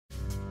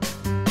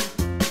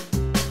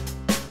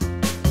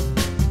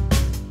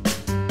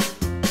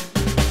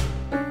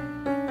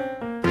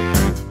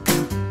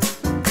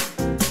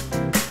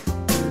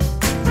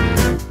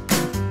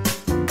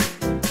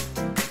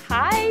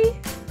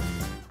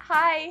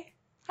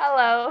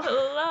Hello.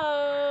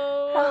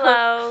 Hello.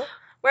 Hello.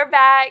 We're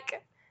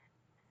back.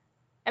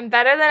 And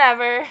better than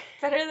ever.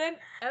 Better than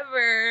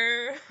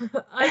ever.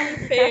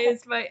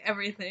 Unfazed by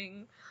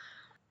everything.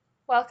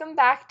 Welcome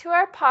back to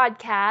our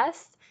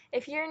podcast.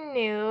 If you're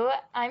new,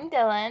 I'm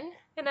Dylan.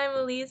 And I'm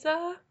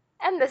Elisa.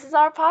 And this is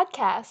our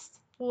podcast.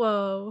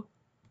 Whoa.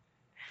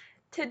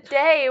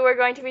 Today we're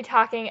going to be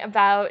talking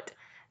about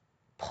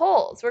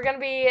polls.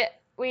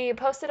 We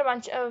posted a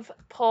bunch of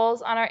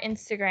polls on our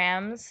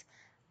Instagrams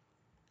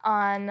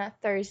on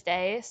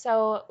Thursday.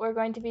 So we're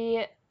going to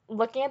be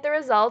looking at the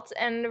results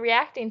and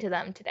reacting to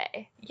them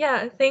today.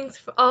 Yeah,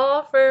 thanks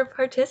all for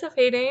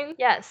participating.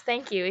 Yes,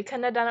 thank you. We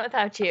couldn't have done it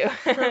without you.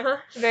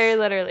 Very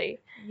literally.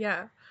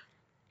 Yeah.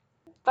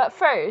 But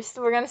first,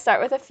 we're going to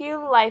start with a few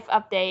life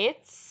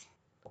updates.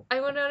 I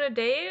went on a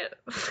date.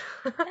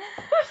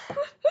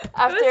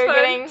 After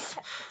getting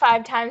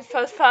 5 times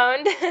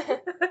postponed.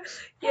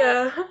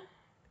 Yeah.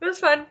 It was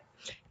fun.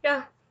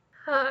 Yeah.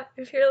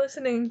 If you're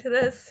listening to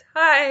this,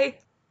 hi.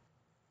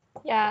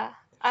 Yeah.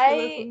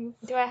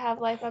 Do I have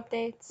life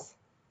updates?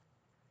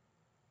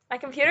 My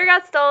computer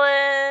got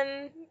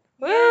stolen.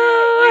 Woo!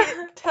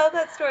 Wait, tell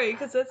that story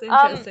because that's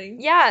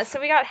interesting. Yeah, so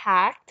we got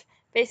hacked.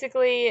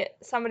 Basically,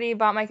 somebody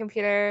bought my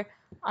computer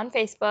on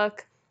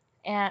Facebook,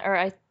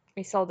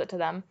 we sold it to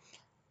them,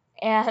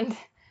 and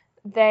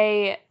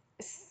they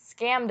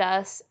scammed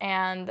us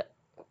and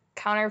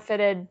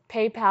counterfeited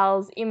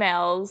PayPal's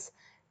emails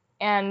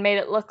and made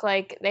it look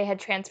like they had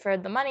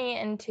transferred the money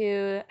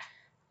into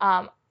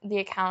the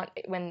account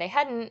when they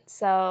hadn't.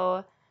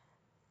 So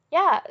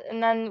yeah,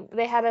 and then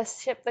they had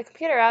us ship the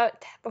computer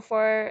out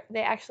before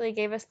they actually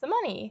gave us the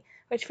money,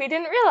 which we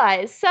didn't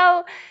realize.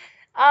 So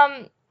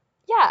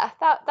yeah,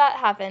 that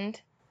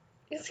happened.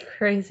 It's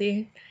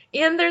crazy.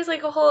 And there's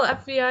like a whole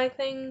FBI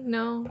thing.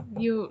 No.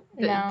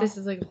 This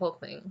is like a whole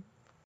thing.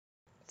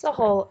 It's a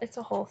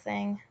whole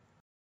thing.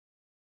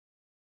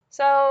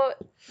 So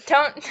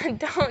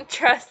don't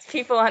trust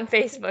people on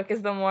Facebook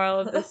is the moral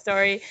of the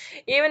story.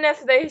 Even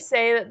if they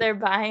say that they're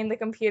buying the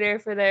computer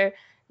for their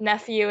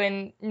nephew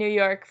in New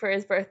York for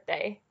his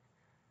birthday.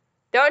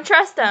 Don't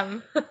trust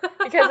them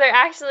because they're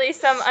actually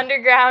some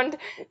underground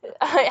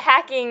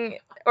hacking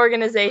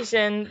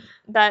organization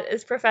that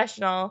is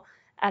professional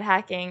at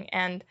hacking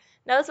and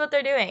knows what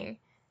they're doing.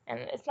 And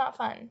it's not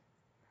fun.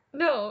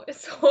 No,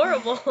 it's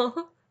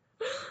horrible.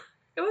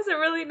 It was a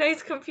really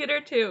nice computer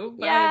too,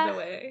 by the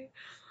way.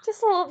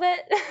 Just a little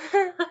bit.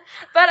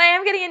 But I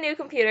am getting a new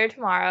computer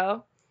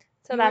tomorrow.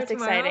 So that's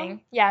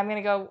exciting. Yeah, I'm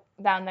going to go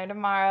down there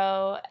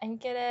tomorrow and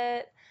get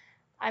it.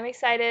 I'm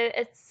excited.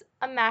 It's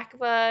a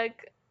MacBook.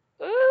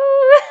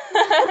 Ooh.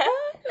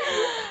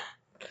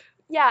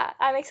 Yeah,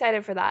 I'm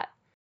excited for that.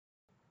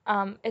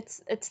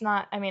 It's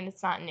not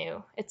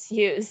new. It's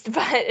used,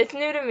 but it's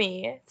new to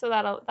me. So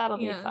that'll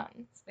be fun.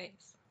 It's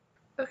nice.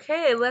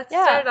 Okay, let's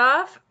start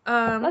off.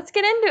 Let's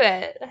get into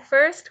it.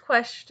 First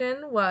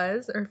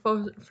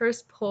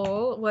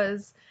poll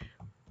was,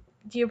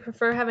 do you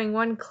prefer having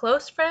one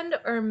close friend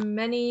or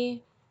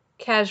many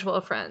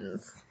casual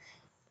friends?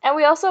 And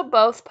we also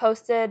both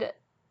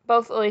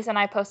Elisa and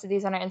I posted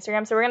these on our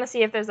Instagram, so we're going to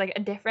see if there's like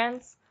a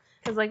difference,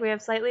 because like we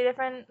have slightly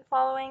different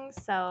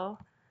followings, so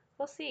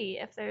we'll see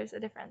if there's a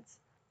difference.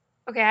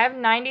 Okay, I have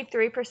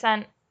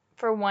 93%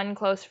 for one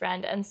close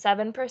friend and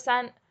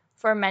 7%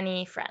 for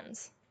many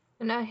friends.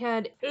 And I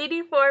had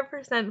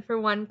 84% for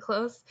one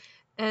close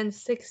and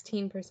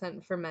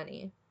 16% for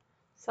many.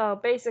 So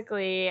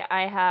basically,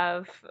 I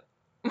have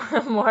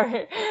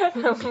more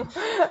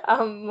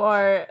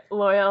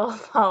loyal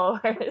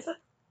followers.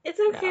 It's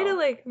okay to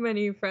like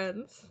many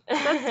friends.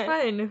 That's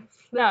fine.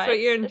 That's what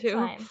you're into. It's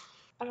fine.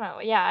 I don't know.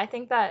 Yeah, I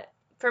think that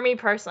for me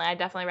personally, I'd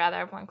definitely rather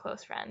have one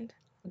close friend.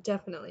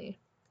 Definitely.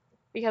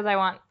 Because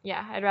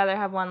I'd rather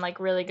have one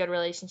like really good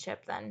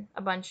relationship than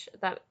a bunch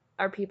that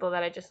are people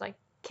that I just like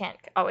can't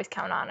always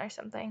count on or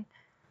something.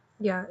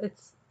 Yeah,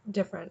 it's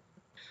different.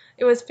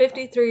 It was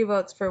 53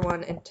 votes for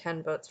one and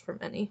 10 votes for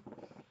many.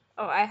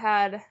 Oh, I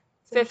had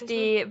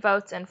 50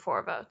 votes and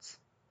 4 votes.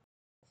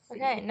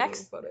 Okay,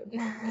 next.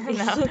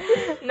 No.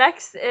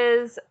 Next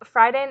is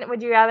Friday.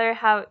 Would you rather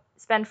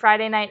spend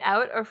Friday night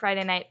out or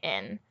Friday night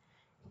in?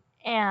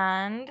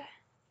 And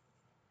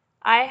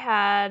I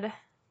had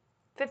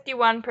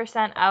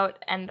 51%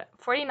 out and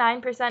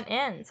 49%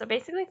 in. So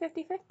basically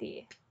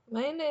 50-50.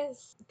 Mine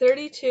is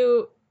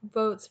 32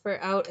 votes for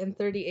out and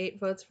 38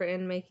 votes for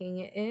in, making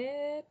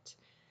it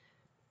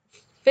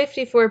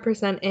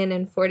 54% in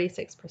and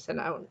 46%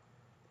 out.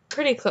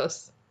 Pretty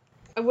close.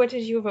 What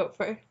did you vote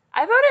for?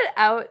 I voted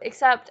out,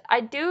 except I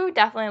do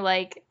definitely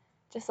like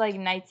just like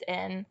nights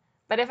in.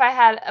 But if I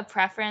had a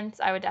preference,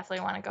 I would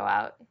definitely want to go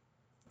out.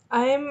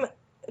 I'm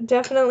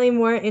definitely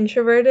more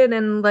introverted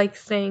and like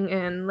staying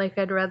in. Like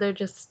I'd rather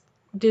just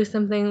do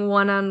something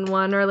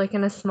one-on-one or like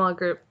in a small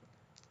group.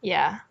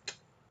 Yeah.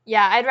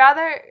 Yeah, I'd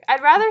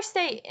rather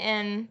stay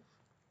in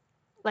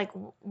like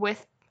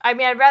I'd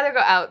rather go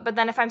out, but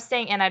then if I'm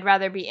staying in, I'd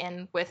rather be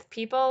in with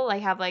people,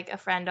 like have like a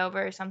friend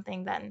over or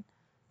something than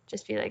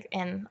just be like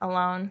in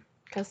alone,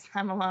 because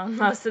I'm alone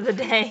most of the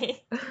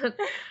day.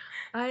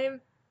 I'm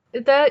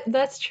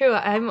That's true.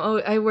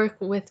 I work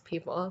with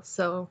people,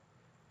 so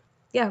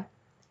yeah.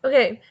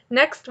 Okay,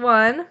 next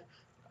one.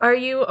 Are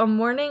you a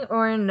morning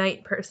or a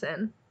night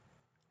person?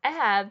 I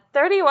had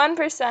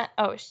 31%.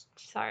 Oh,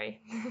 sorry.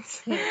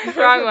 Okay.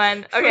 Wrong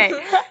one. Okay.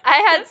 I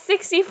had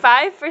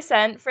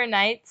 65% for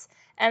nights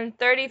and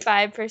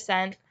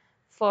 35%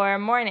 for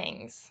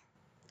mornings.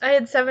 I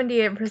had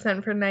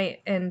 78% for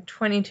night and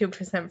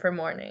 22% for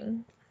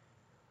morning.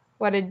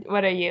 What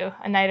are you?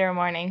 A night or a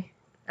morning?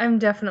 I'm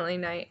definitely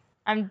night.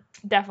 I'm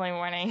definitely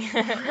morning.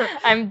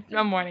 I'm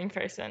a morning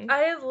person.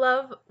 I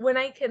love when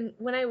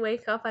I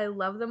wake up, I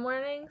love the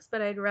mornings,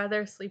 but I'd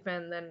rather sleep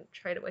in than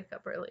try to wake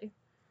up early.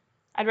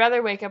 I'd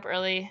rather wake up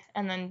early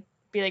and then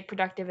be like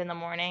productive in the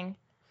morning.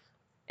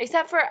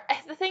 Except for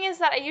the thing is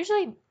that I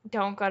usually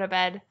don't go to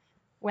bed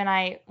when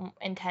I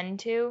intend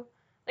to.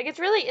 Like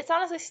it's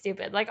honestly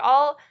stupid. Like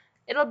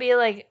it'll be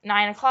like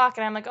 9 o'clock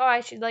and I'm like, oh,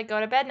 I should like go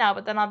to bed now.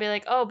 But then I'll be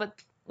like, oh, but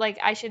like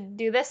I should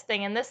do this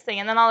thing and this thing,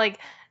 and then I'll like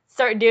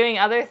start doing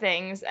other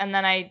things, and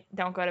then I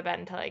don't go to bed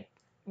until like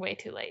way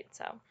too late.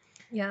 So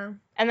Yeah.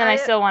 and then I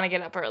still want to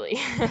get up early.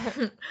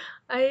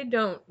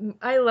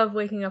 I love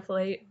waking up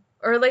late.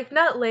 Or like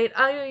not late.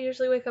 I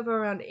usually wake up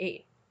around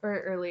 8 or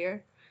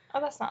earlier.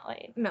 Oh, that's not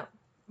late. No.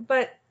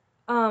 But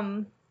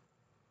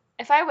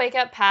If I wake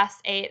up past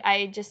 8,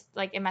 I just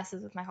like it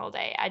messes with my whole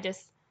day. I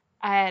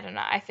don't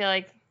know. I feel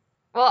like,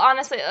 well,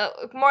 honestly,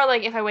 more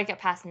like if I wake up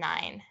past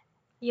 9,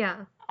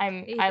 yeah.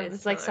 8 is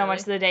it's so like so much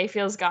early. of the day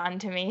feels gone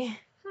to me.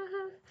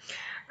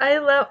 I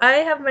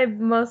have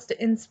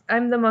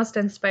I'm the most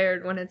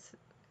inspired when it's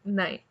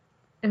night.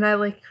 And I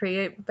like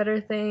create better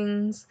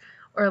things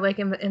or like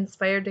am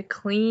inspired to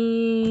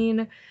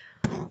clean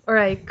or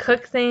I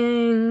cook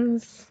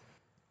things.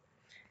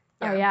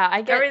 Oh yeah,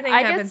 Everything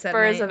I get happens at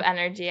spurs night. of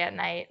energy at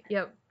night.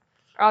 Yep.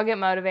 Or I'll get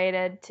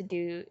motivated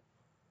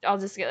I'll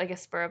just get like a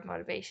spur of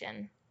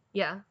motivation.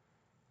 Yeah.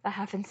 That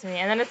happens to me.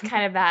 And then it's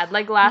kind of bad.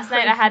 Like last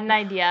night I had an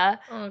idea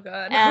Oh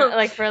god. and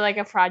like for like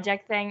a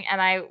project thing, and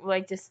I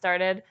like just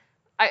started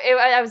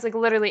I was like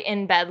literally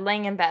in bed,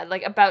 laying in bed,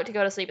 like about to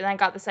go to sleep, and I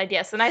got this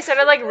idea. So then I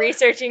started like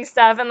researching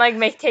stuff and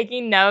like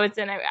taking notes,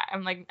 and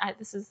I'm like,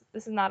 this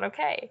is not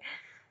okay.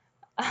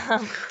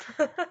 All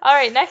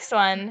right, next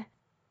one.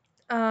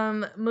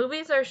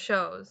 Movies or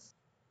shows?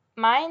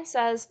 Mine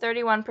says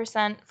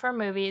 31% for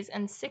movies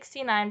and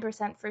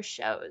 69% for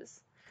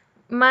shows.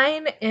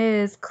 Mine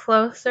is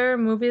closer.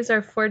 Movies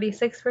are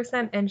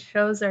 46% and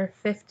shows are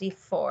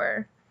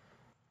 54.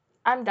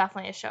 I'm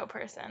definitely a show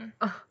person.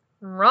 Oh,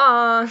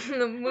 wrong.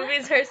 The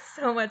movies are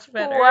so much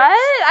better. What?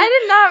 I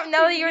did not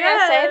know that you were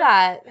gonna say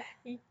that.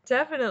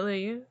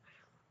 Definitely.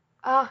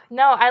 Oh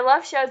no, I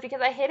love shows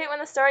because I hate it when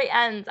the story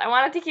ends. I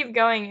want it to keep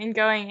going and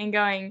going and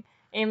going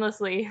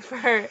aimlessly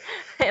for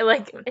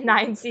like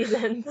 9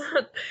 seasons.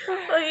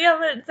 Well, yeah,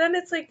 but then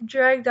it's like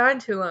dragged on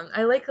too long.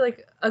 I like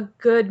a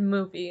good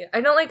movie.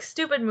 I don't like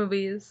stupid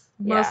movies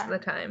most of the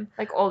time.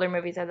 Like older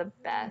movies are the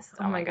best.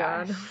 Oh my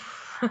god.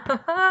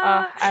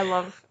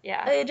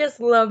 Yeah. I just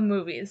love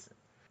movies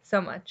so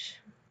much.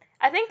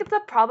 I think the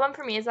problem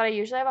for me is that I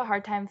usually have a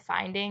hard time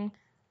finding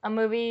a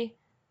movie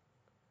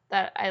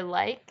that I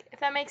like, if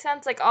that makes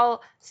sense. Like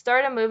I'll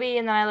start a movie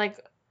and then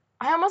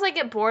I almost like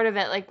get bored of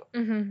it like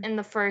in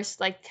the first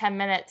like 10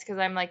 minutes because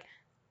I'm like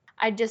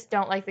I just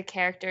don't like the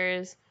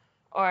characters,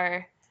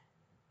 or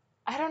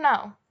I don't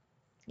know.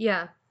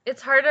 Yeah.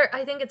 It's harder.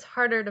 I think it's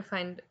harder to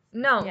find.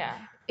 No. Yeah.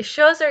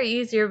 Shows are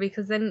easier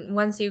because then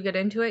once you get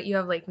into it, you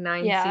have like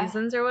 9 Yeah.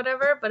 seasons or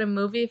whatever. But a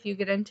movie, if you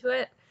get into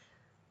it,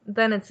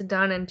 then it's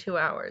done in 2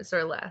 hours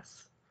or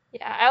less.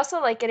 Yeah. I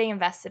also like getting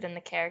invested in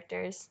the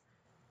characters.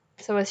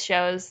 So with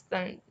shows,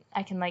 then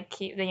I can like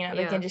keep, they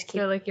can just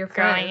keep They're like your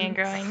growing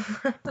friends.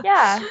 and growing.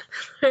 Yeah.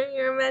 They're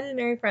your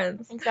imaginary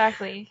friends.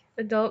 Exactly.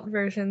 Adult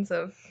versions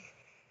of.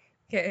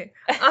 Okay.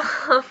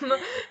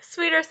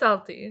 Sweet or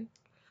salty?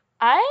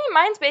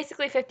 Mine's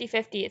basically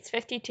 50-50. It's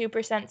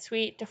 52%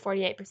 sweet to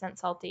 48%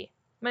 salty.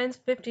 Mine's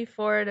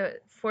 54 to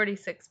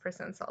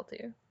 46%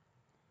 salty.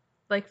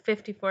 Like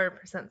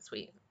 54%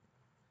 sweet.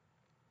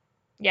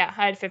 Yeah,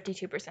 I had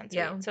 52% sweet.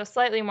 Yeah. So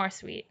slightly more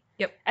sweet.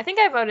 Yep. I think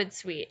I voted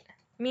sweet.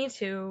 Me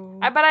too.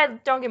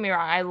 But don't get me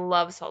wrong, I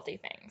love salty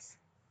things.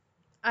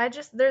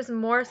 There's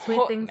more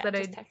sweet things Matt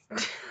that just texted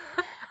me.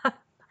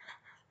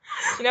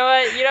 You know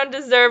what? You don't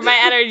deserve my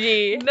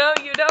energy. No,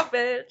 you don't,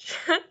 bitch.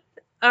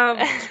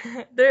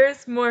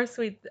 There's more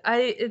sweet.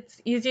 It's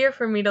easier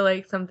for me to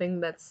like something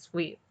that's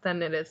sweet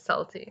than it is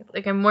salty.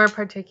 Like I'm more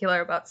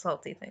particular about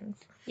salty things.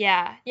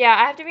 Yeah.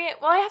 I have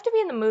to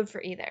be in the mood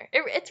for either.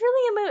 It's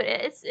really a mood.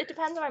 It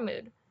depends on my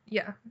mood.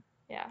 Yeah.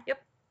 Yeah.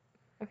 Yep.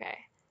 Okay.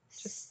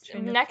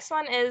 Next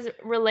one is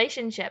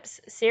relationships,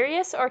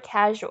 serious or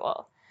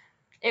casual.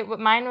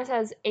 Mine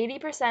says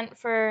 80%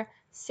 for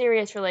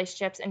serious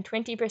relationships and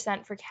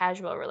 20% for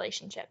casual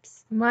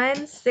relationships.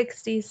 Mine's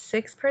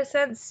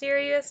 66%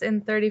 serious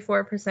and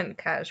 34%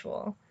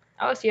 casual.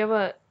 Oh,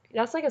 so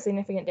that's like a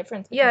significant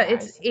difference. Yeah,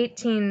 it's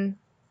 18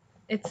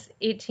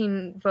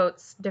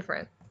 votes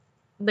different.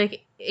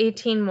 Like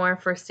 18 more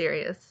for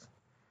serious.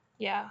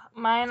 Yeah,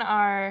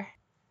 I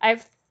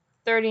have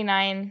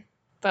 39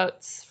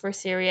 votes for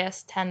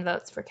serious, 10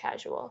 votes for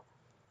casual.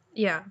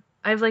 Yeah.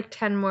 I have like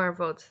 10 more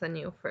votes than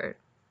you for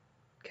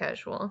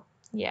casual.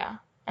 Yeah.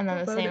 And then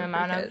Who the same voted for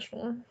amount of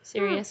casual?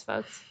 serious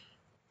votes.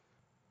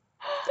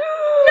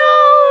 No!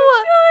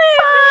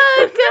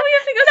 Fuck! Now we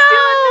have to go No!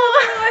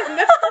 steal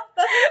another one.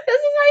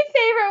 This is my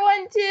favorite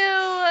one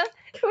too.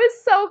 It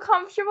was so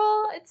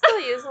comfortable. It's still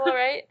usable,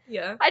 right?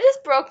 Yeah. I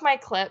just broke my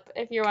clip,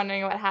 if you're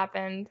wondering what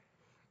happened.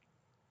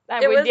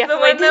 It We was the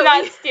definitely one did that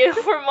not we- steal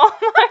from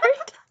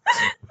Walmart.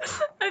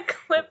 A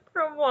clip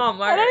from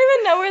Walmart. I don't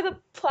even know where the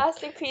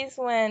plastic piece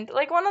went.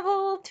 Like one of the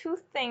little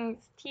tooth things,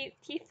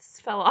 teeth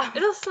fell off.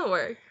 It'll still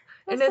work.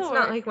 It'll And it's still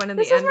not work. like one of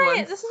This the is end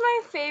ones. This is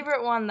my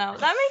favorite one though.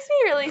 That makes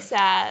me really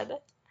sad.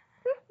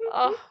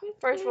 Oh,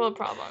 first world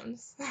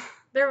problems.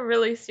 They're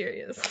really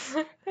serious.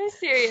 They're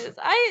serious.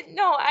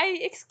 I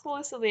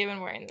exclusively have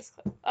been wearing this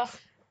clip. Ugh,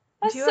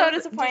 that's Do you so have-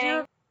 disappointing.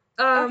 Okay.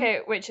 Okay,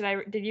 wait,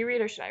 did you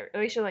read or should I?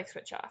 We should like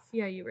switch off.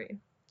 Yeah, you read.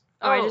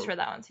 Oh, I just read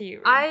that one, so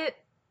you read.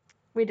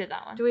 We did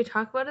that one. Do we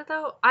talk about it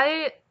though?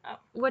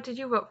 What did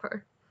you vote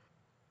for?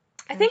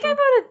 I think I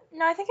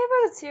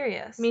voted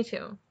serious. Me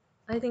too.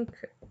 I think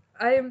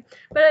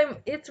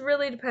it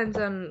really depends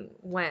on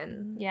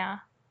when. Yeah.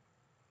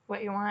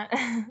 What you want.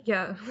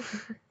 Yeah.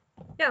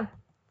 Yeah.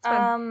 It's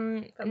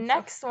fun. Fun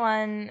Next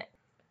one.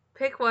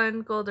 Pick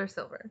one, gold or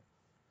silver.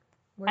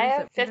 I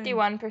have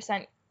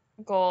 51%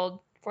 gold,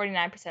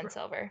 49%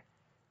 silver.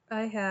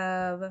 I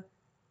have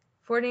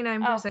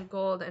 49%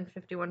 gold and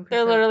 51%.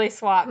 They're literally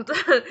swapped.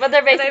 But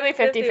they're basically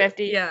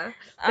 50-50. Yeah.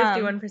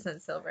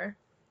 51% silver.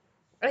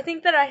 I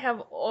think that I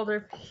have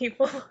older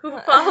people who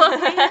follow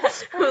me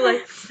who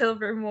like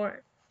silver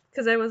more.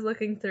 Because I was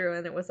looking through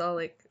and it was all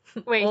like.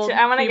 Wait,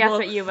 I want to guess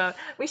what you vote.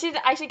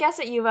 I should guess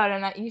what you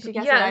voted, and you should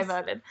guess what I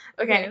voted.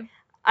 Okay.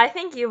 I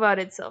think you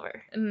voted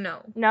silver.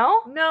 No.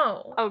 No?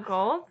 No. Oh,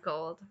 gold?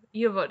 Gold.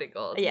 You voted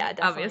gold. Yeah,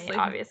 definitely.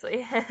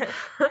 Obviously.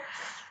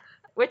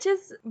 Which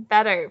is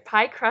better,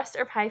 pie crust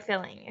or pie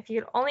filling? If you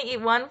could only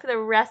eat one for the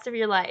rest of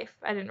your life.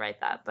 I didn't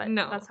write that, but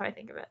that's how I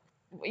think of it.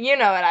 You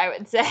know what I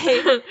would say.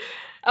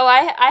 Oh,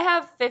 I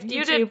have 52%.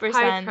 You did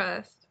pie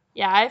crust.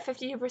 Yeah, I have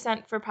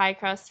 52% for pie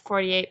crust,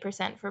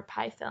 48% for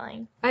pie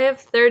filling. I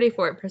have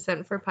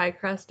 34% for pie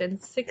crust and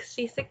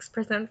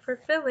 66% for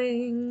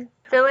filling.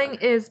 Filling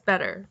is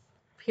better.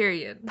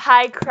 Period.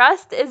 Pie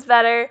crust is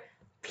better.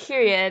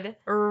 Period.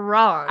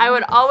 Wrong. I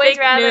would always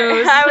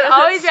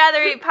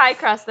rather eat pie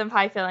crust than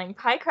pie filling.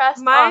 Pie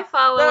crust. My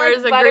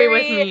followers agree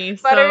with me.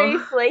 Buttery,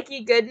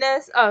 flaky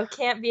goodness. Oh,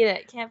 can't beat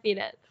it. Can't beat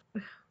it.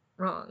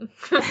 Wrong.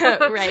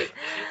 Right.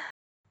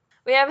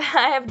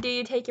 I have do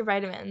you take your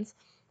vitamins?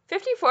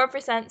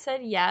 54%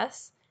 said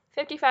yes.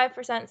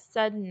 55%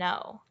 said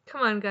no.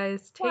 Come on,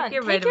 guys. Take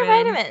your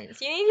vitamins.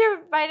 You need your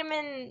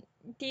vitamin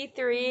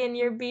D3 and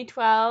your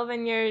B12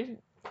 and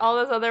all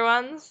those other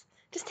ones.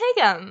 Just take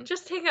them.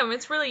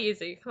 It's really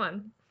easy. Come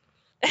on.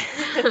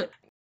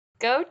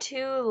 Go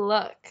to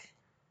look.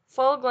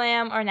 Full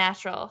glam or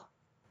natural?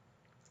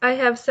 I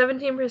have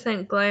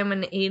 17% glam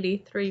and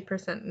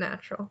 83%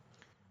 natural.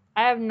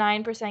 I have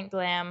 9%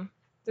 glam,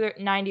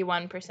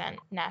 91%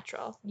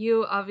 natural.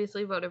 You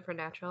obviously voted for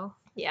natural.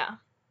 Yeah.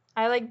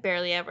 I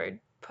barely ever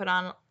put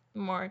on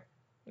more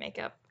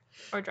makeup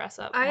or dress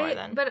up more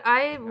than. But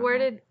I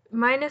worded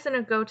mine isn't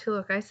a go to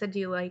look. I said do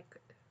you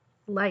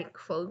like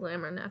full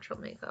glam or natural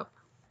makeup?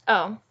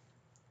 Oh.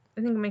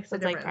 I think it makes a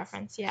difference.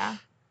 Preference, yeah.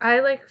 I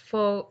like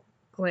full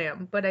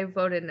glam, but I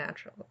voted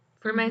natural.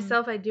 For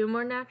myself, I do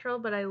more natural,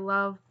 but I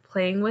love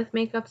playing with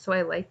makeup, so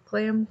I like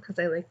glam because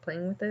I like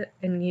playing with it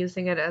and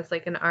using it as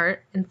an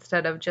art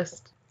instead of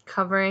just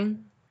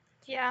covering.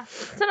 Yeah.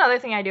 It's another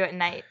thing I do at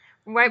night.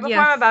 Right before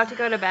I'm about to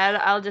go to bed,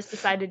 I'll just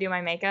decide to do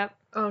my makeup.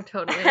 Oh,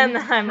 totally. And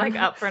then I'm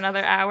up for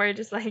another hour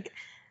just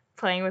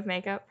playing with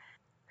makeup.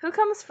 Who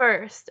comes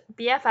first?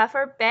 BFF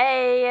or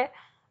bae?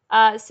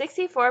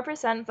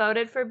 64%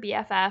 voted for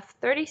BFF,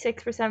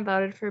 36%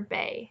 voted for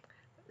bae.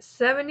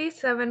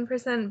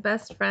 77%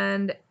 best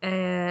friend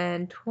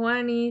and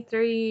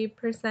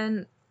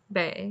 23%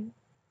 bae.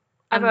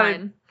 I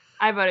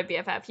voted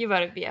BFF. You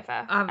voted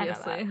BFF.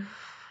 Obviously.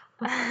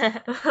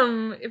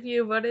 If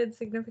you voted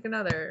significant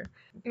other.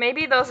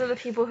 Maybe those are the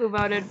people who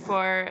voted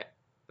for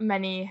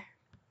many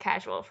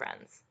casual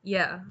friends.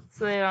 Yeah.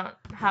 So they don't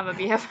have a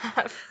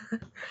BFF.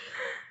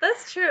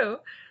 That's true.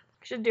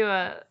 We should do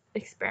a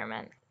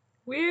experiment.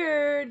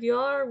 Weird.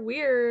 You're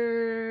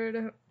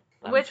weird.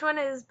 Which one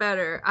is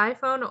better,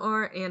 iPhone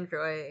or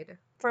Android?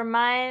 For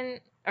mine,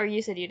 or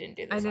you said you didn't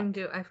do this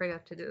I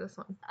forgot to do this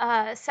one.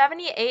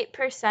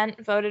 78%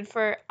 voted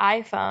for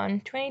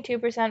iPhone,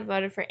 22%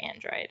 voted for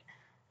Android.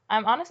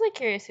 I'm honestly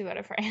curious who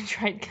voted for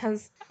Android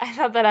because I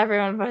thought that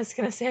everyone was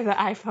going to say that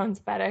iPhone's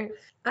better.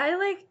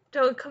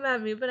 Don't come at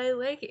me, but I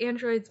like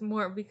Androids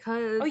more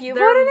because... Oh, you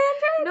voted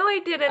Android? No, I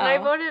didn't. I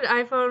voted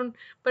iPhone,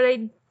 but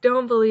I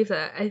don't believe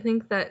that. I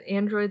think that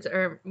Androids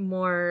are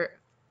more...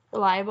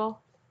 reliable?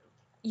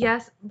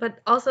 Yes, but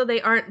also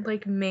they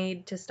aren't,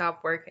 made to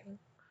stop working.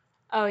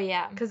 Oh,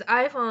 yeah. Because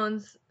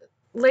iPhones,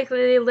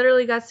 they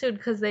literally got sued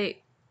because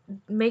they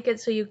make it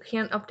so you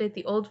can't update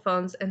the old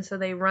phones, and so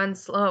they run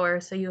slower,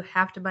 so you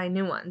have to buy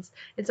new ones.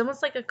 It's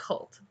almost like a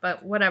cult,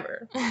 but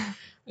whatever.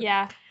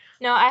 Yeah.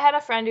 No, I had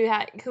a friend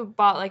who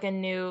bought like the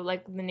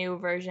new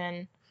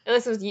version.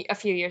 This was a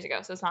few years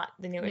ago, so it's not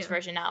the newest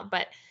version now,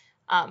 but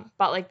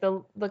bought like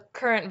the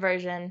current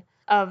version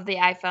of the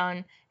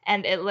iPhone,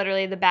 and it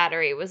literally, the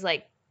battery was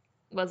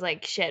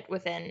like shit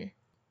within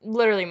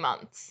literally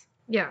months.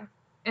 Yeah.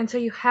 And so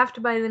you have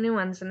to buy the new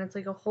ones, and it's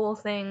like a whole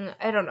thing.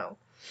 I don't know.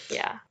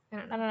 Yeah. I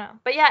don't I know. don't know.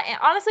 But yeah,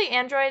 honestly,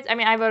 Androids, I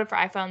mean, I voted for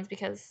iPhones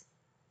because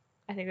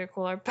I think they're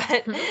cooler,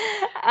 but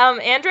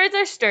Androids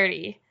are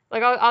sturdy.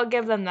 Like, I'll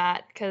give them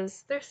that,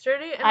 because They're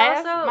sturdy,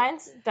 and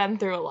mine's been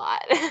through a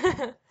lot,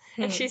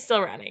 and she's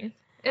still running.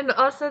 And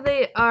also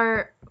they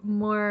are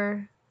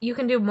more, you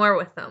can do more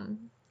with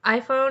them.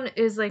 iPhone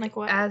is like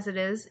what? as it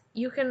is.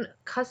 You can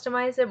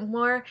customize it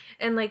more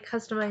and like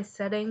customize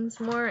settings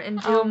more and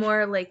do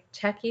more like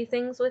techie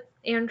things with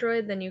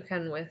Android than you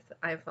can with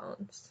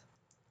iPhones.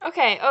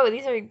 Okay. Oh,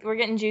 we're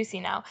getting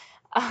juicy now.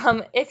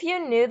 If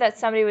you knew that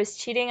somebody was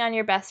cheating on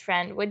your best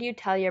friend, would you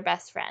tell your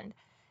best friend?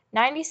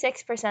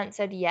 96%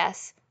 said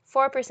yes,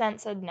 4%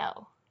 said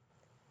no.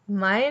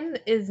 Mine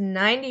is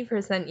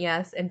 90%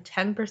 yes and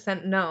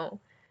 10% no.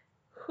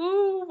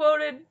 Who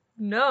voted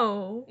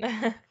no?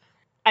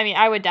 I mean,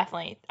 I would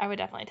definitely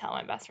tell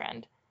my best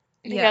friend,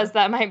 because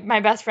that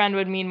my best friend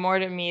would mean more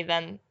to me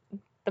than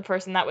the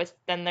person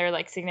than their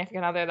like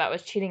significant other that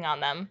was cheating on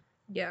them.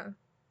 Yeah.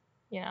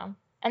 You know.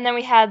 And then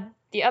we had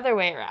the other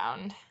way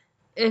around.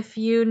 If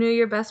you knew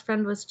your best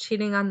friend was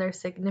cheating on their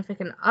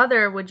significant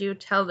other, would you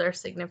tell their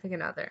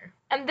significant other?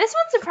 And this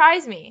one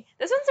surprised me.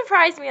 This one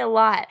surprised me a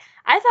lot.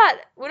 I thought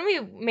when we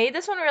made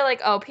this one, we were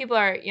like, oh, people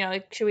are,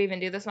 like, should we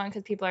even do this one?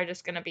 Because people are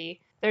just going to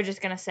they're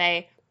just going to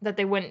say that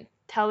they wouldn't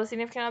tell the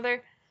significant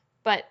other.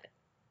 But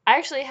I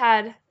actually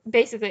had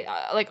basically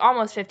like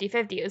almost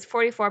 50-50. It was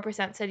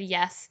 44% said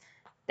yes,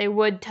 they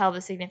would tell the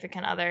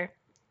significant other.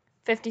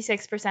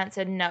 56%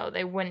 said no,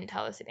 they wouldn't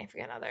tell the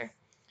significant other.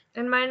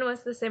 And mine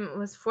was the same. It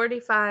was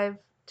 45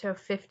 to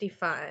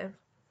 55.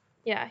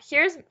 Yeah.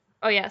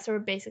 Oh yeah, so we're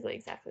basically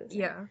exactly the same.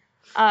 Yeah.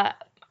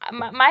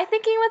 My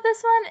thinking with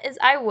this one is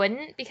I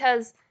wouldn't,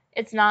 because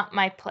it's not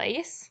my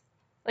place.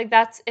 Like,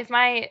 that's, if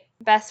my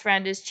best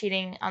friend is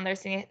cheating on their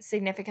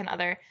significant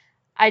other,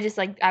 I just,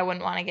 like, I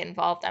wouldn't want to get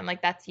involved. I'm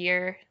like, that's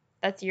your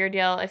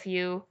deal. If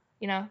you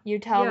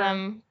tell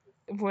them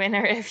when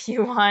or if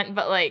you want,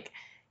 but like,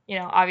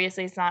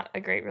 obviously it's not a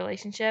great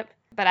relationship,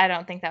 but I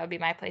don't think that would be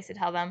my place to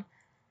tell them.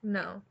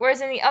 No.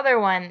 Whereas in the other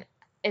one,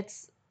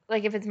 it's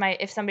like,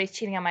 if somebody's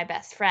cheating on my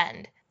best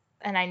friend,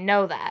 and I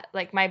know that,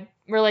 like, my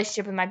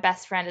relationship with my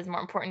best friend is more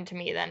important to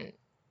me than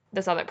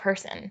this other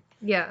person.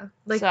 Yeah.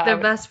 Like, So the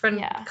best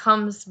friend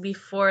comes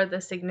before the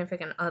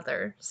significant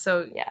other.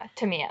 So yeah,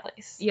 to me at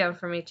least. Yeah,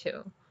 for me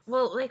too.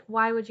 Well, like,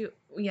 why would you?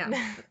 Yeah.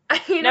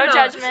 No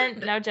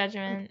judgment. No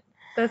judgment.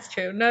 That's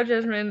true. No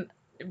judgment.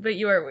 But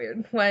you are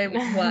weird. Why?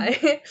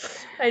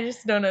 I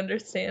just don't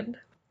understand.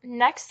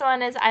 Next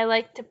one is, I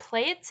like to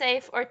play it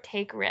safe or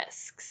take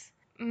risks.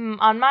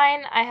 On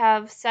mine, I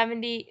have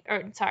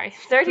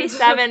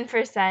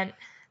 37%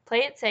 play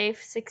it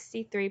safe,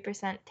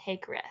 63%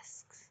 take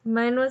risks.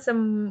 Mine was a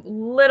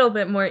little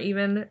bit more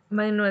even.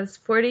 Mine was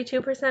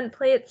 42%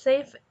 play it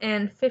safe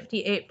and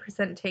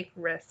 58% take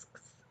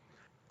risks.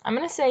 I'm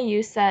going to say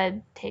you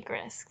said take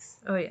risks.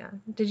 Oh, yeah.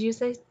 Did you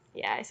say?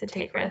 Yeah, I said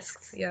take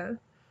risks. Yeah.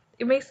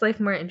 It makes life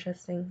more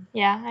interesting.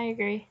 Yeah, I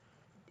agree.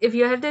 If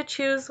you had to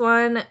choose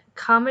one,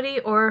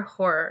 comedy or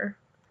horror?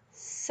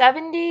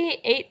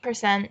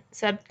 78%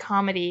 said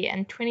comedy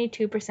and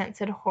 22%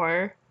 said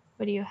horror.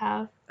 What do you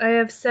have? I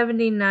have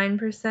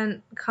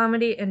 79%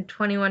 comedy and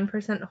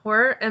 21%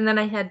 horror, and then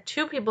I had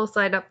 2 people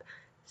slide up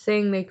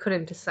saying they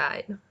couldn't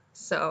decide.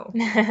 So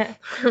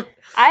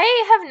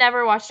I have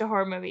never watched a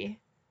horror movie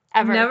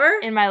ever. Never?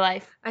 In my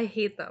life. I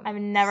hate them. I've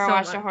never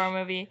watched a horror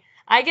movie.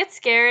 I get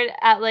scared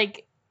at,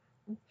 like,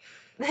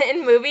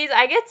 in movies,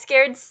 I get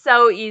scared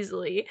so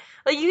easily.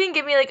 Like, you can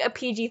give me like a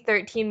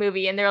PG-13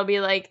 movie and there'll be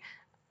like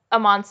a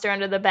monster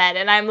under the bed,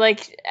 and I'm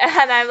like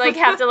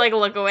have to like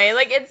look away.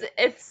 Like,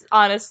 it's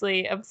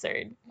honestly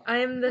absurd.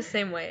 I'm the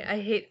same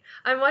way.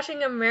 I'm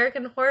watching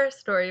American Horror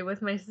Story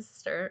with my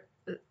sister.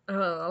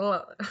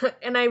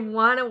 And I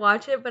want to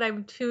watch it, but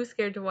I'm too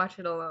scared to watch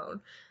it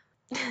alone.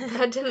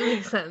 That didn't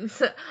make sense.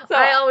 So,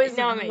 I always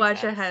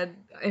watch ahead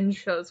in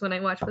shows when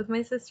I watch with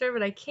my sister,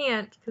 but I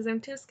can't because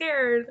I'm too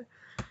scared.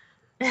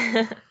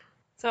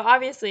 So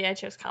obviously I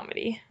chose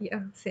comedy.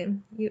 Yeah,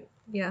 same.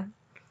 Yeah.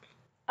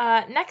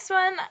 Next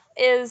one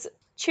is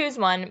choose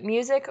one,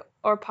 music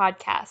or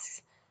podcasts.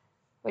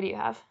 What do you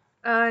have?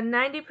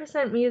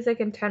 90%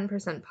 music and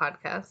 10%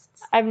 podcasts.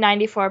 I have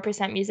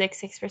 94% music,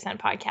 6%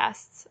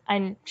 podcasts.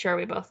 I'm sure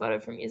we both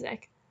voted for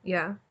music.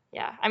 Yeah.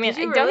 Yeah. I mean,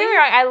 don't get me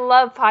wrong, I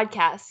love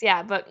podcasts,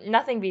 yeah, but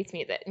nothing beats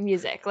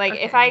music. Like,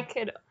 if I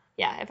could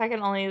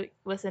only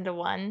listen to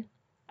one,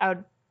 I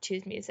would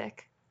choose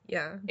music.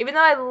 Yeah. Even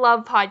though I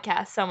love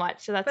podcasts so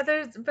much, so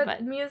that's.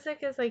 But music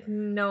is like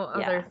no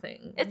other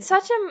thing. It's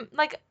such a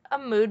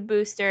mood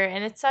booster,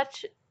 and it's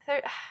such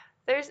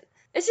there's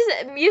It's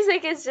just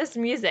music is just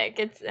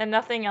music. And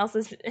nothing else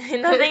is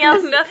nothing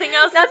else Nothing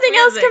else is nothing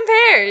else music.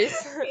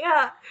 compares.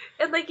 Yeah.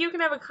 And like you can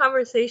have a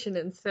conversation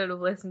instead of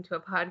listening to a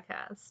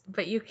podcast,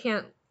 but you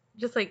can't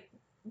just like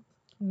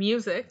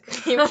music.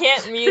 You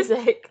can't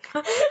music.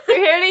 You're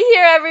here to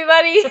hear,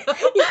 everybody.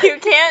 You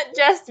can't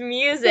just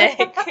music.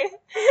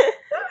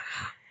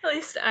 At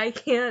least I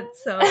can't,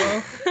 so.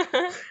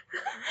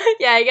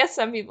 Yeah, I guess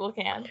some people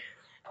can.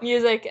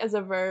 Music as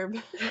a verb.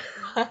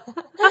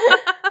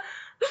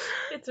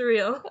 It's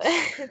real.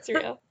 It's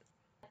real.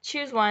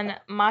 Choose one,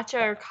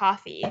 matcha or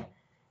coffee.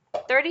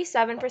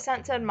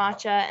 37% said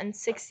matcha and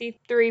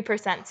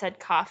 63% said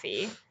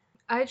coffee.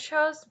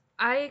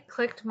 I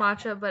clicked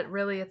matcha, but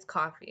really it's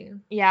coffee.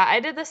 Yeah,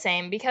 I did the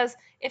same because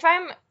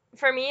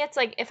for me, it's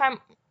like if I'm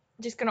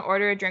just going to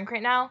order a drink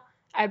right now,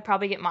 I'd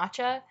probably get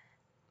matcha.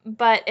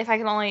 But if I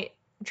can only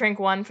drink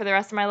one for the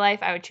rest of my life,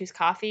 I would choose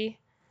coffee.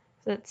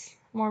 So it's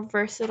more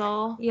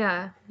versatile.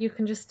 Yeah, you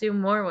can just do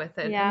more with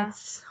it. Yeah. And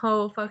it's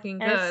so fucking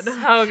good. And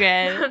it's so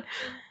good.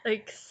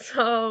 Like,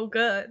 so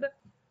good.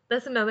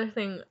 That's another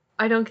thing.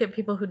 I don't get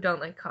people who don't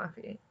like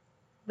coffee.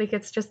 Like,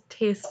 it's just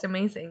tastes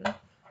amazing.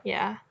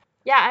 Yeah.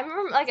 Yeah,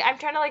 I'm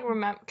trying to like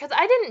remember because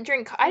I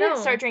didn't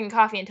start drinking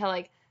coffee until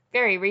like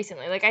very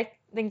recently. Like I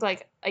think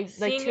like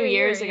 2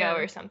 years ago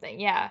or something.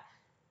 Yeah.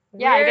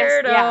 Yeah, I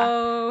guess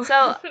yeah.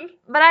 So,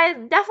 but I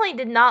definitely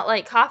did not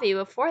like coffee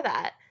before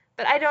that.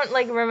 But I don't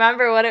like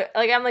remember what it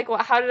like. I'm like, well,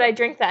 how did I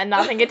drink that and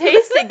not think it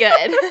tasted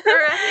good?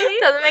 Right?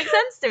 Doesn't make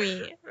sense to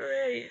me.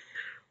 Right.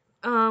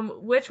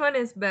 Which one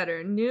is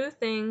better, new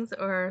things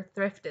or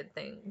thrifted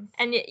things?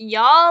 And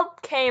y'all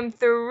came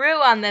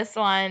through on this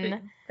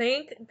one.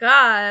 Thank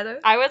God.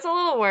 I was a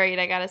little worried,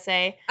 I gotta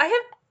say.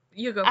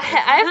 You go first.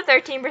 I have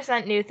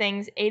 13% new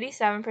things,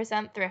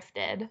 87%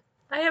 thrifted.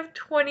 I have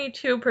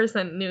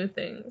 22% new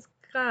things.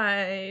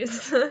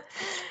 Guys. Come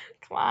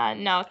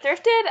on. No,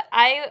 thrifted,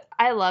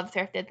 I love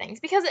thrifted things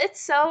because it's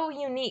so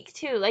unique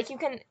too. Like you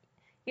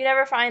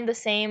never find the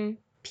same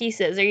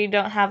pieces or you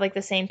don't have like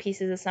the same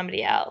pieces as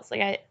somebody else.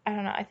 Like I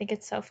don't know, I think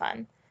it's so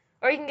fun.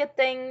 Or you can get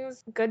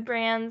things, good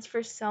brands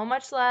for so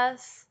much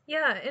less.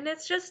 Yeah, and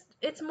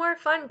it's more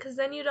fun because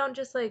then you don't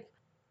just like.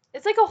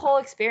 It's like a whole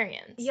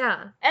experience.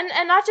 Yeah. And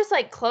not just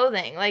like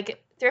clothing,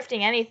 like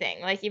thrifting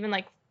anything, like even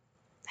like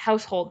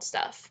household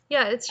stuff.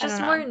 Yeah, it's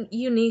just more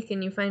unique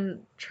and you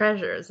find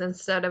treasures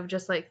instead of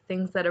just like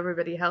things that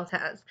everybody else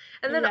has.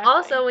 And then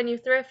also when you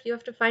thrift, you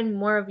have to find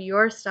more of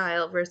your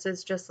style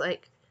versus just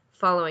like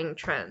following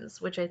trends,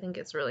 which I think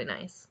is really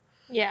nice.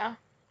 Yeah.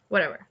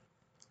 Whatever.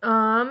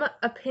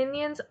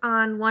 Opinions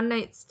on one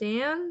night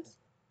stands?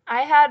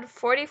 I had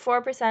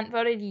 44%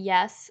 voted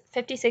yes,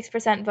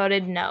 56%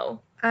 voted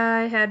no.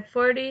 I had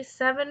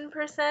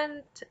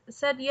 47%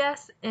 said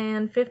yes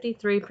and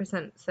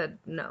 53% said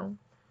no.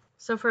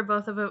 So for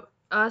both of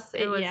us,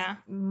 it was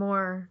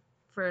more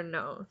for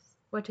no's.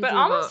 What did you vote? But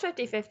almost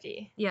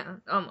 50-50. Yeah,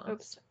 almost.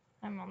 Oops,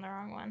 I'm on the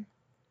wrong one.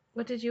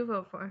 What did you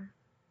vote for?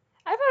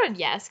 I voted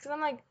yes, because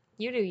I'm like,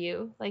 you do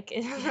you. Like,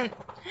 it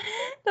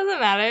doesn't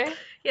matter.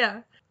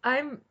 Yeah,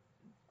 I'm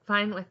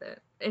fine with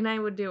it. And I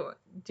would do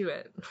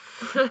it.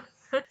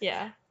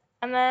 Yeah.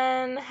 And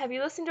then, have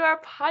you listened to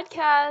our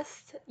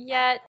podcast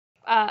yet?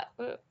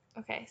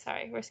 Okay,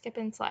 sorry, we're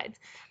skipping slides.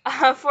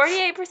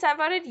 48%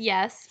 voted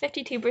yes,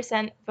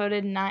 52%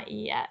 voted not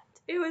yet.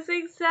 It was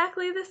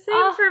exactly the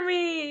same for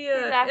me.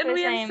 Exactly and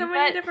we the same. have so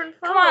many different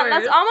followers. Come on,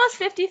 that's almost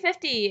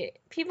 50-50.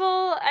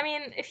 People, I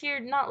mean, if you're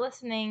not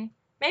listening,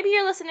 maybe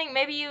you're listening,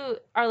 maybe you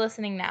are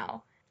listening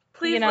now.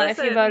 Please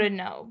listen. If you voted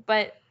no.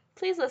 But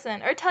please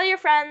listen. Or tell your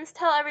friends,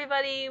 tell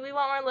everybody. We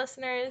want more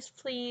listeners,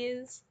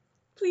 please.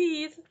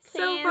 Please. It's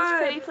so fun.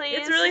 Pretty please.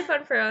 It's really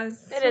fun for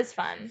us. It is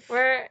fun.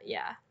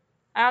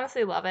 I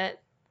honestly love it.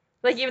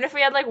 Like, even if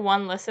we had, like,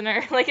 one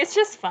listener, like, it's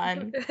just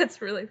fun.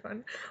 It's really fun.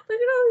 Look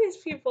at all these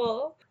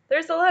people.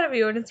 There's a lot of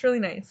you, and it's really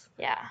nice.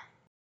 Yeah.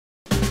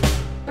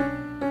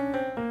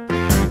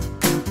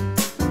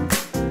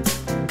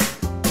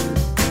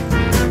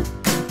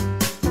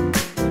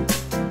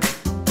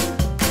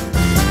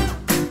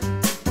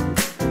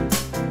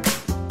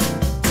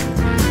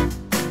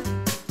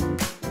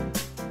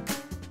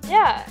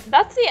 Yeah,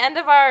 that's the end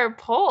of our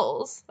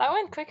polls. That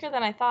went quicker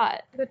than I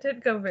thought. That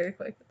did go very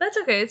quick. That's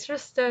okay. It's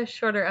just a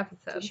shorter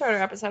episode. It's a shorter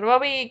episode. Well,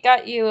 we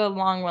got you a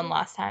long one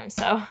last time,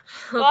 so.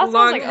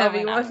 Long,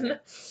 heavy one.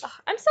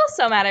 I'm still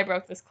so mad I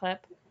broke this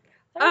clip.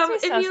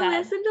 If you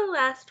listened to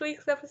last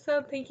week's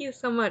episode, thank you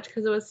so much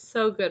because it was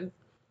so good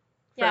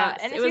for us.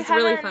 And it was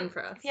really fun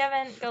for us. If you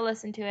haven't, go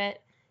listen to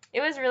it.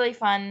 It was really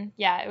fun.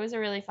 Yeah, it was a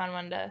really fun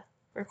one to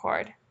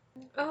record.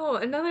 Oh,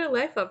 another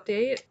life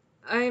update.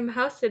 I'm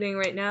house sitting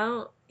right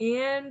now,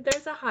 and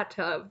there's a hot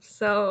tub,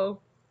 so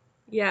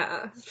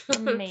yeah.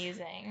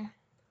 Amazing.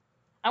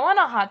 I want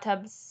a hot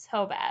tub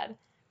so bad.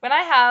 When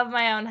I have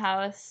my own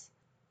house,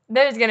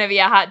 there's gonna be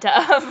a hot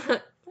tub.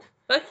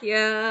 Fuck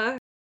yeah.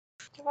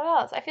 What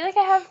else? I feel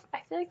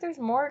like there's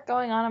more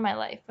going on in my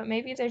life, but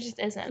maybe there just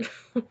isn't.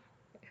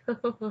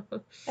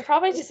 There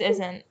probably just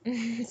isn't,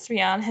 to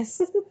be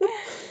honest.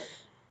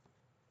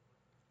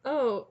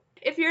 Oh,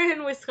 If you're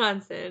in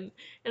Wisconsin,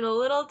 in a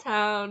little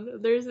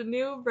town, there's a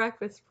new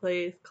breakfast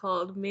place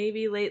called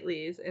Maybe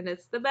Lately's, and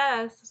it's the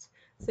best.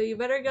 So you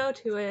better go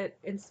to it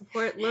and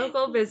support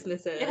local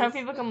businesses. You know,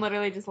 people can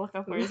literally just look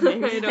up where's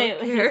Maybe I don't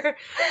Lately's. care.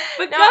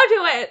 But No, go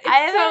to it.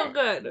 It's so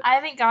good. I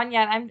haven't gone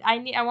yet.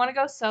 I want to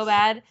go so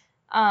bad.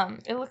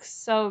 It looks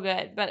so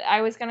good, but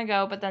I was gonna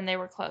go, but then they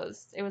were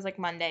closed. It was like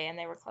Monday and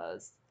they were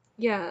closed.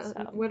 Yeah.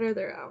 So. What are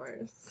their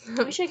hours?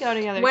 We should go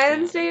together.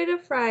 Wednesday to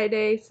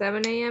Friday,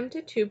 7 a.m.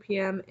 to 2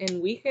 p.m.,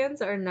 and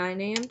weekends are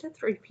 9 a.m. to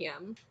 3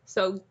 p.m.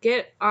 So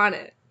get on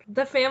it.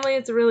 The family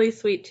is really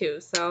sweet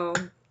too, so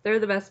they're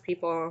the best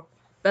people,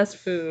 best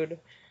food.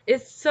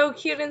 It's so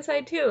cute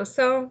inside too,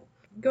 so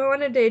go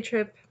on a day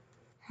trip.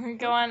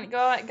 Go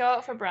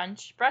out for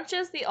brunch. Brunch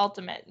is the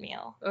ultimate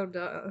meal. Oh,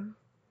 duh.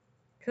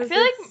 I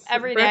feel like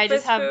every day I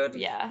just have, food?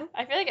 yeah.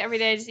 I feel like every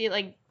day I just eat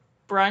like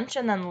brunch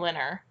and then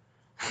dinner.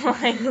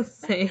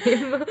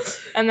 Same.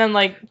 And then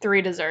like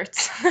 3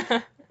 desserts.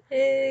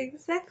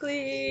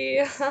 Exactly.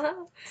 It's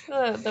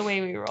the way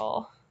we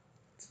roll.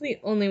 It's the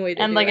only way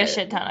to and do like it. a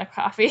shit ton of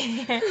coffee.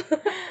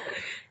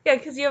 Yeah,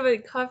 because you have a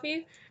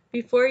coffee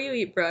before you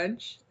eat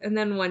brunch, and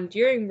then one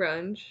during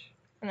brunch.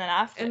 And then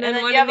after, and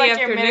then one you have in the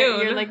like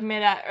afternoon. Your like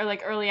or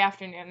like early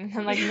afternoon, and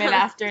then like mid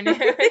afternoon.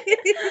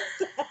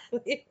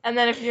 Exactly. And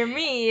then if you're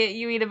me,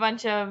 you eat a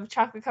bunch of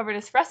chocolate covered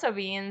espresso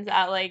beans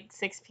at like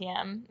 6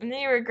 p.m. and then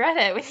you regret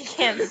it when you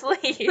can't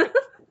sleep.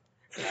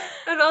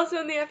 And also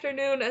in the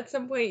afternoon, at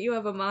some point, you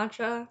have a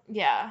matcha.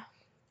 Yeah,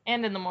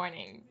 and in the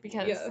morning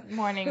because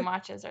morning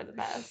matchas are the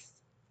best.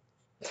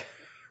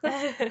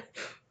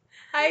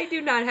 I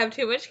do not have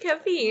too much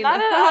caffeine.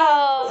 Not at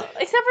all. Except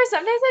for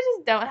sometimes I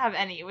just don't have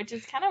any, which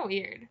is kind of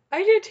weird.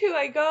 I do too.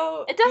 I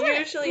go. It doesn't.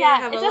 Usually I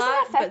have a lot, it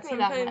doesn't affect but me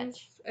that sometimes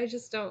much. I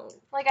just don't.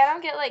 Like I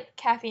don't get like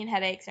caffeine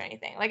headaches or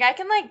anything. Like I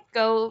can like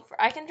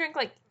I can drink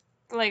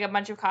like a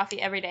bunch of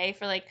coffee every day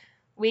for like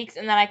weeks,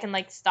 and then I can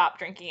like stop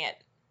drinking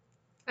it.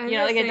 You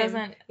know, like it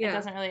doesn't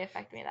really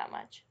affect me that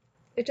much.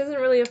 It doesn't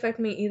really affect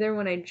me either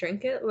when I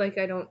drink it. Like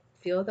I don't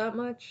feel that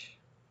much.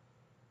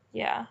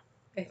 Yeah.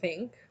 I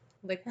think.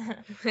 Like I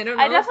don't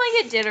know. I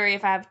definitely get jittery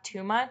if I have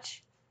too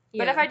much.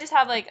 But if I just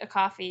have like a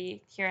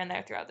coffee here and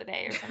there throughout the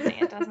day or something,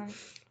 it doesn't.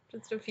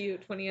 Just a few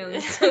 20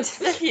 ounces. Just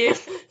a few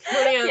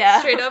 20 ounces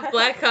straight up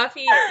black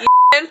coffee.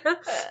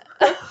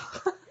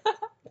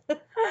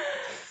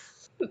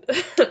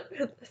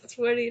 That's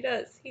what he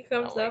does. He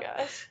comes up.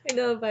 Gosh. And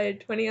he'll buy a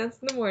 20 ounce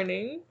in the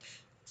morning,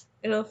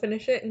 and he'll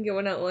finish it and get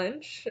one at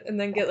lunch, and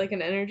then get like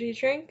an energy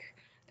drink,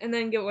 and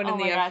then get one in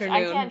the afternoon.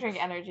 I can't drink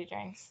energy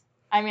drinks.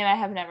 I mean, I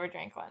have never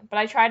drank one, but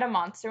I tried a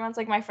Monster once.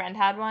 Like my friend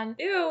had one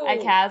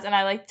at Kaz, and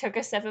I like took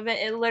a sip of it.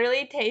 It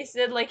literally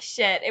tasted like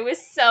shit. It was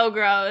so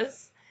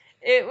gross.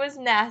 It was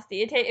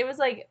nasty. It was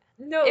like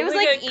it was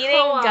like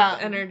eating gum.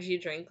 Energy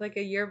drink, like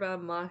a yerba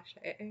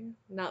mate,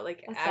 not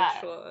like What's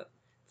actual. That?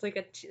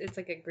 It's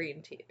like a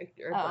green tea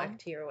or black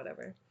tea or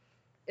whatever.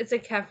 It's a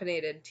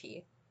caffeinated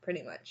tea,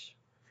 pretty much.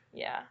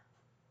 Yeah.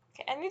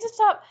 Okay, I need to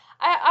stop.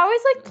 I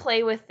always like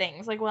play with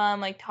things like while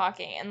I'm like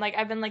talking, and like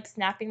I've been like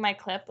snapping my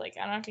clip. Like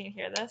I don't know if you can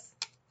hear this.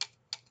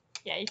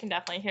 Yeah, you can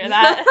definitely hear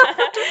that.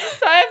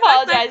 So I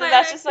apologize if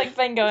that's just like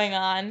been going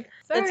on.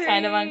 Sorry. It's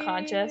kind of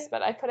unconscious,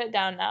 but I put it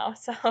down now,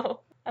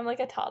 so I'm like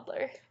a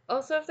toddler.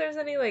 Also, if there's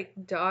any like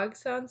dog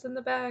sounds in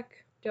the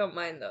back, don't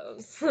mind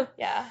those.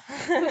 Yeah.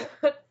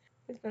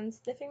 He's been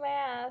sniffing my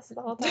ass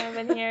the whole time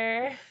I've been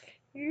here.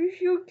 You're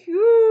so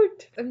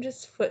cute. I'm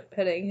just foot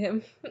petting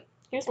him.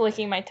 He was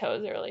licking my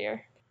toes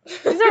earlier.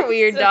 These are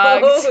weird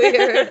dogs.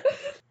 Weird.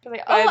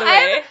 Like, I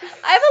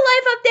have a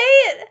life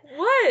update.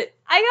 What?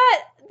 I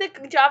got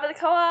the job at the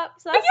co-op,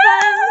 so that's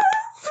fun.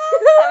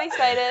 I'm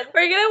excited.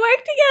 We're gonna work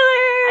together.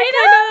 I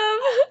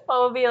know.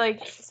 Well, we'll be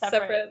like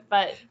separate,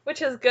 but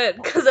which is good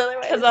because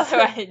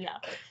otherwise, no.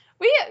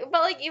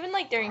 But like even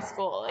like during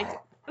school, like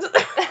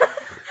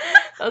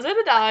those are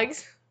the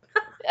dogs.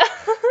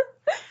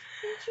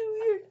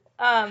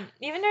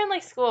 Even during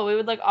like school, we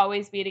would like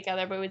always be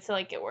together, but we would still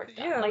like get work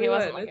done. Yeah, like it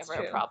wasn't like ever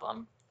true. a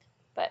problem.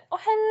 But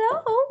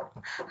hello,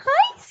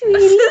 hi,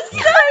 sweetie.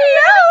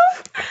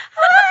 Hello,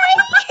 hi.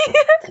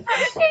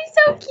 You're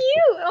so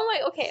cute. Oh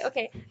my,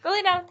 okay. Go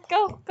lay down.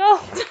 Go.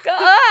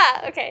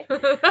 Ah, okay.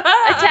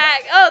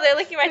 Attack. Oh, they're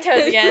licking my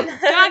toes again.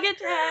 Dog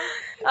attack.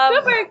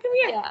 Come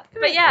here. Yeah,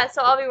 but yeah,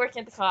 so I'll be working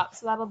at the co-op,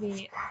 so that'll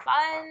be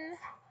fun.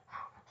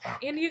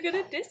 And you get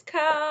a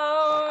discount.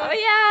 Oh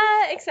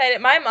yeah, excited.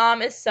 My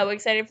mom is so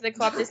excited for the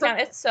co-op discount.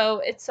 It's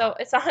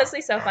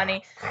honestly so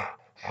funny.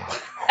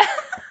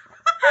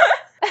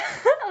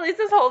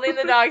 Elisa's holding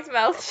the dog's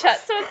mouth shut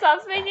so it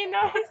stops making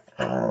noise.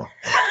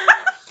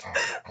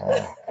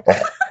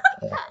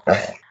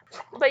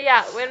 But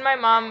yeah, when my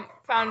mom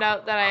found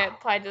out that I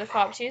applied to the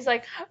co-op, she was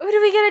like, "Oh,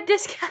 did we get a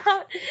discount?"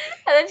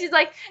 And then she's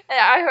like,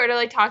 I heard her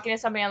like talking to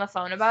somebody on the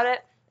phone about it,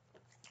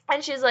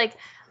 and she's like,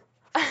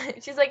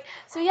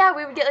 so yeah,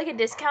 we would get like a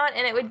discount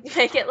and it would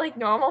make it like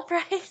normal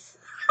price.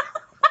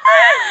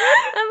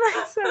 I'm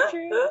like, so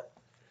true.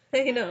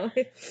 I know.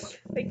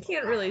 I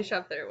can't really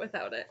shop there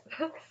without it.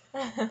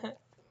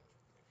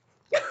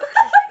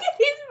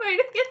 He's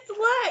biting its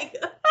leg.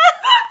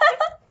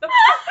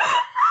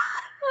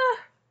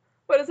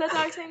 What is that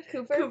dog's name?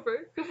 Cooper?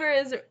 Cooper. Cooper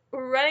is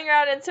running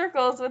around in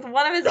circles with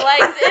one of his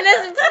legs in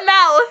his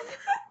mouth.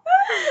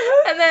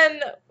 And then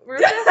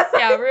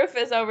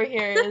Rufus over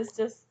here is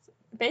just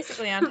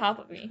basically on top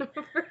of me.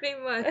 Pretty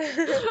much.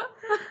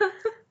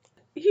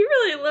 He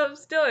really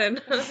loves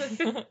Dylan.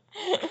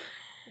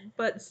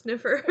 Butt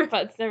sniffer.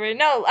 Butt sniffer.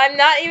 No, I'm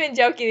not even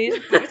joking.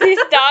 These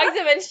dogs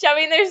have been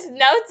shoving their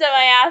snouts at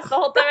my ass the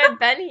whole time I've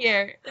been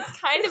here. It's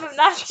kind of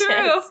obnoxious.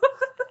 True.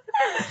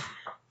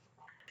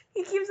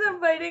 He keeps on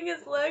biting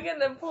his leg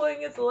and then pulling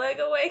his leg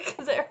away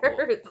because it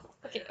hurts.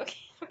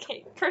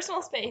 Okay.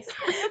 Personal space.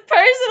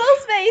 Personal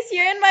space.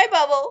 You're in my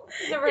bubble.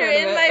 Never You're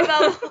heard in of my it.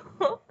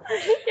 bubble.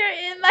 You're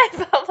in my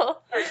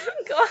bubble.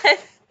 Go ahead.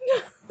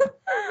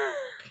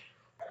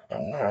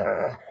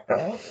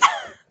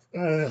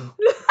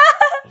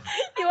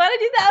 You want to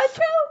do the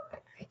outro?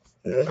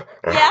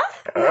 Yeah?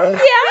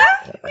 Yeah?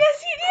 Yes,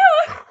 you do.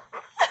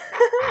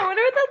 I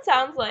wonder what that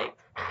sounds like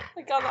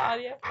on the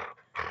audio.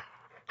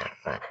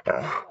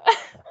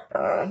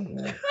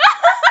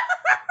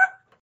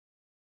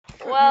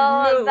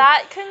 Well, No.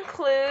 that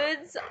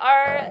concludes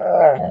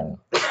our...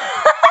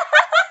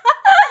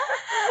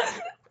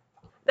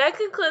 That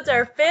concludes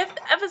our 5th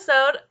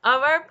episode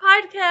of our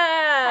podcast.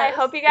 I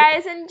hope you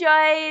guys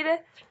enjoyed.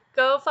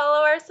 Go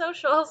follow our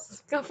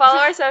socials. Go follow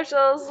our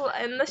socials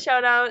in the show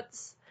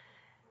notes.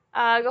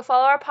 Go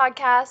follow our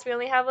podcast. We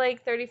only have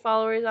like 30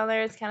 followers on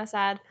there. It's kind of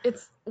sad.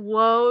 It's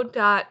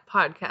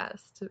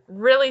whoa.podcast.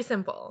 Really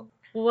simple.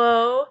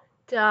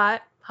 Whoa.podcast.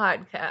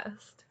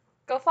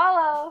 Go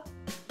follow.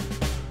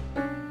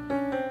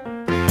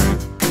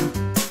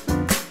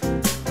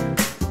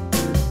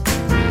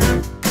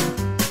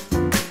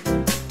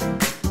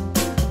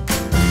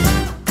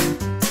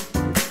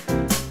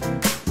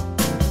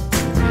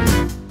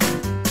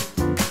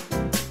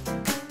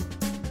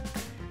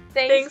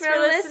 Thanks for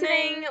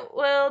listening.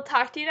 We'll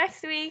talk to you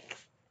next week.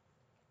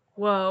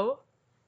 Whoa.